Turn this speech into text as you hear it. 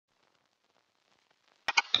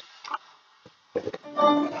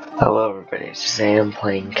Hello everybody, today I'm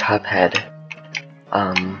playing Cuphead.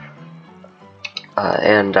 I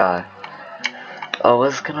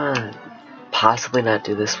was gonna possibly not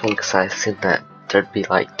do this one because I assumed that there'd be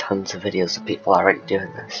like tons of videos of people already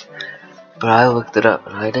doing this. But I looked it up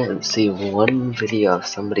and I didn't see one video of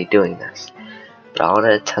somebody doing this. But I want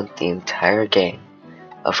to attempt the entire game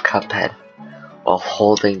of Cuphead while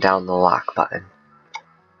holding down the lock button,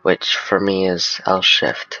 which for me is L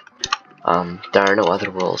shift. There are no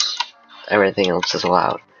other rules. Everything else is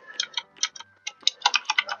allowed.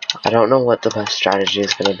 I don't know what the best strategy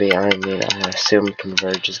is going to be. I mean, I assume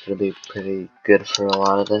Converge is going to be pretty good for a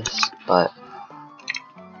lot of this, but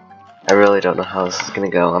I really don't know how this is going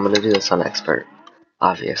to go. I'm going to do this on Expert,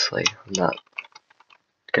 obviously. I'm not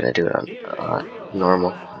going to do it on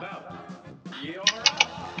normal.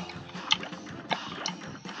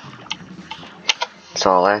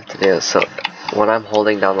 So all I have to do is, when I'm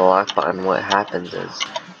holding down the lock button, what happens is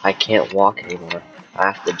I can't walk anymore.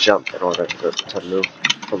 I have to jump in order to move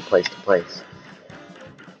from place to place,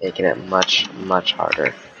 making it much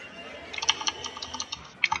harder.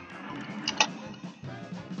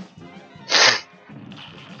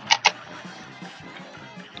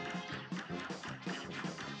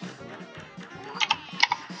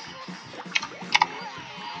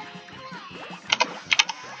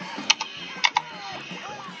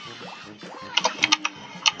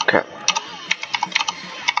 Okay.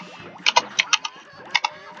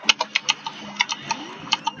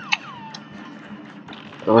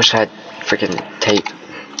 I wish I had freaking tape.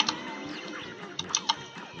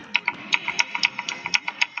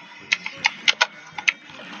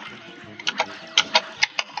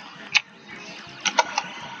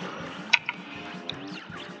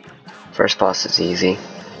 First boss is easy.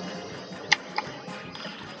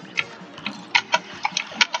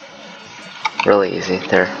 Really easy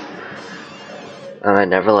there. And I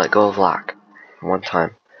never let go of lock. One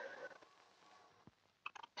time.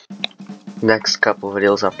 Next couple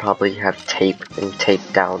videos I'll probably have tape and tape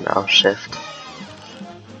down L shift,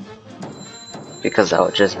 because that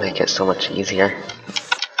would just make it so much easier.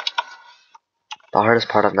 The hardest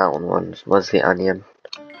part of that one was the onion.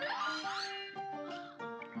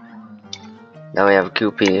 Now we have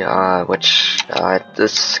Goopy, which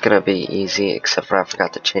this is gonna be easy, except for I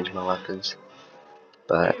forgot to change my weapons.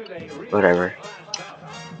 But whatever.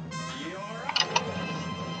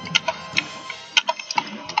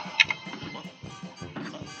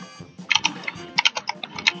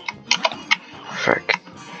 Frick.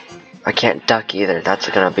 I can't duck either, that's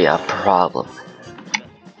gonna be a problem.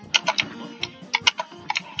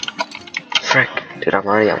 Frick, dude, I'm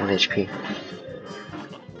already at 1 HP.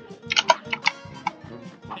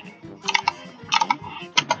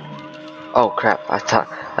 Oh crap,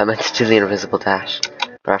 I meant to do the invisible dash,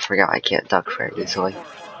 but I forgot I can't duck very easily.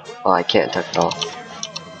 Well, I can't duck at all.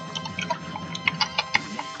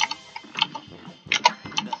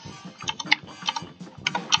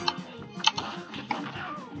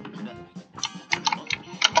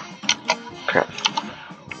 Crap.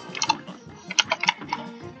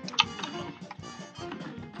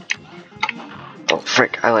 Oh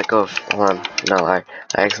frick, I let go of, hold on, no, I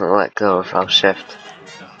accidentally let go of L shift.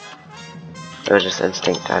 It was just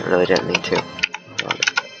instinct, I really didn't mean to.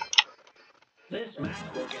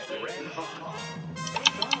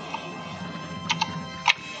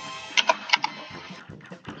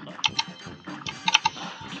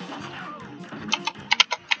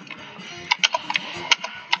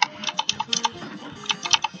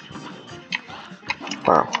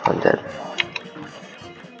 Wow, I'm dead.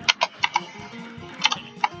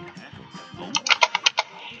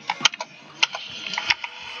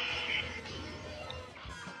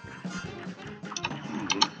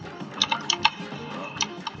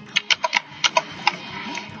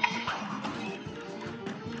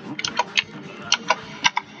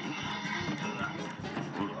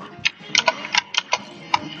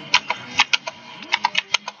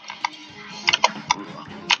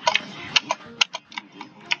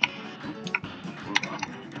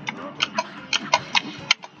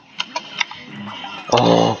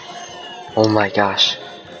 Oh my gosh.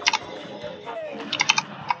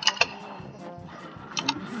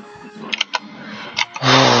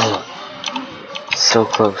 So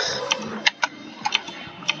close.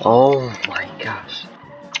 Oh my gosh.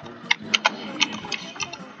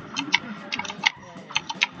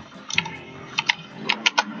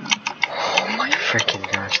 Oh my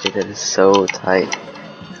freaking gosh, dude, that is so tight.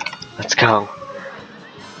 Let's go.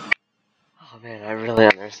 Oh man, I really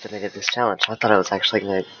underestimated this challenge. I thought I was actually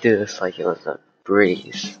gonna do this like it was a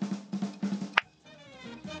breeze.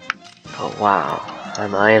 But wow,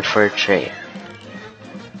 I'm eyeing for a treat.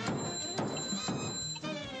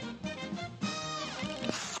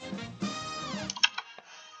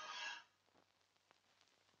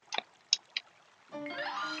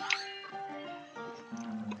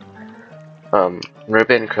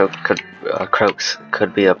 Ribbon croaks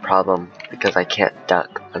could be a problem because I can't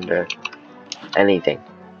duck under anything.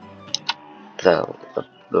 The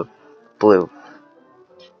blue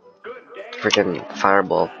freaking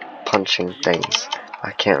fireball punching things.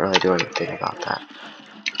 I can't really do anything about that.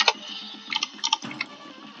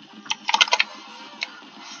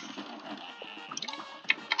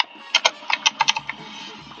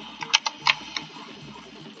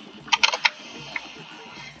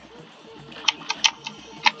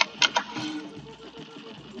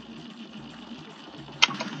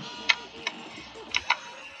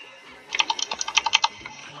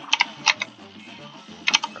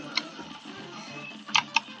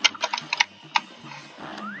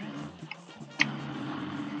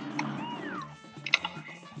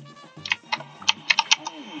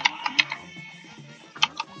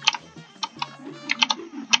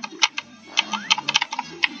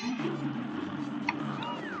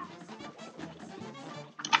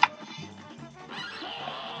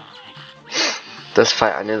 This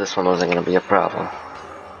fight, I knew this one wasn't going to be a problem.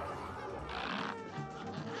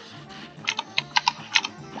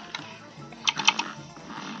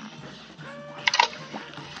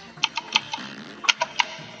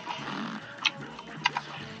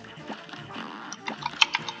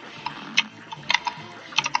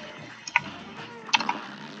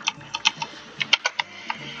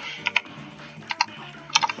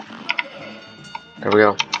 There we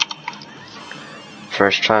go.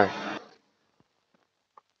 First try.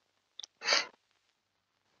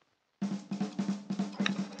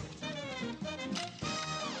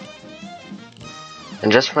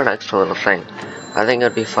 And just for an extra little thing, I think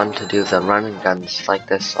it'd be fun to do the running guns like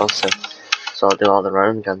this also. So I'll do all the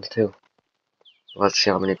running guns too. Let's see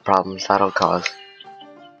how many problems that'll cause.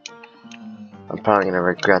 I'm probably gonna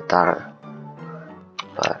regret that.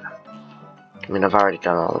 But, I mean, I've already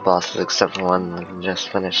done all the bosses except for one. I can just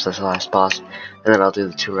finish this last boss. And then I'll do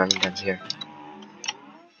the 2 running guns here.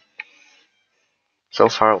 So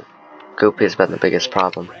far, Goopy has been the biggest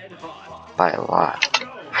problem. By a lot.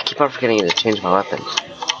 I keep on forgetting to change my weapons.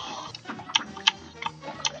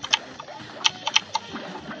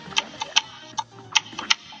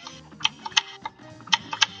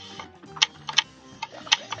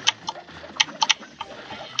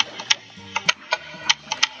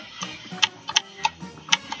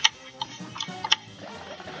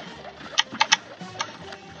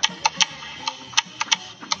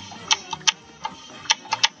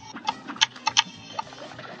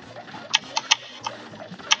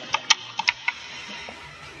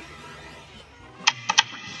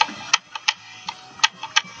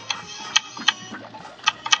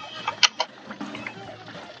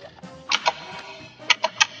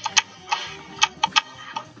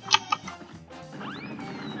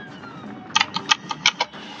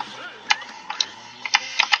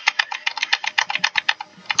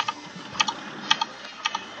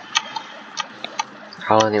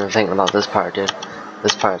 I wasn't even thinking about this part, dude.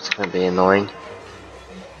 This part's gonna be annoying.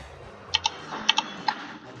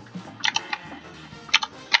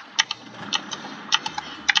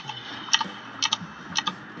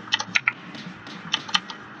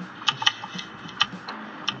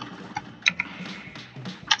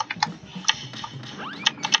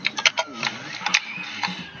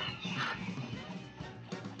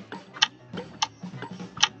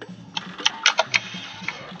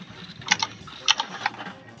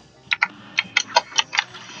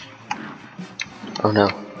 Oh no.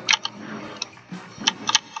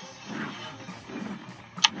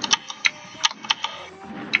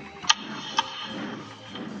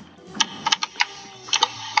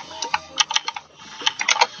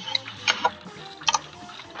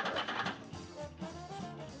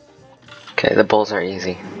 Okay, the bowls are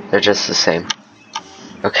easy. They're just the same.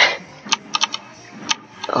 Okay.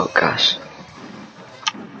 Oh gosh.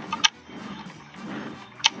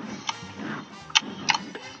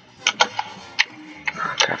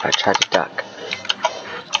 Oh crap, I tried to duck.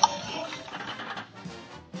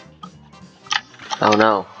 Oh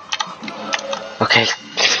no. Okay,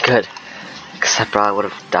 good. Because I probably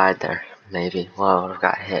would have died there. Maybe. Well, I would have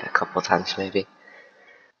got hit a couple times, maybe.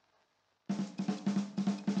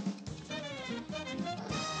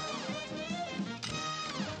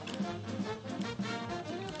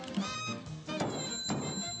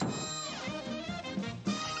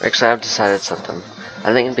 Actually, I've decided something.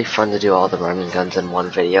 I think it'd be fun to do all the running guns in one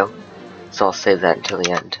video. So I'll save that until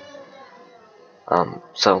the end.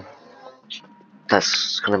 So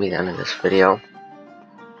that's gonna be the end of this video.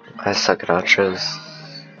 I suck at outros.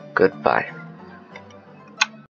 Goodbye.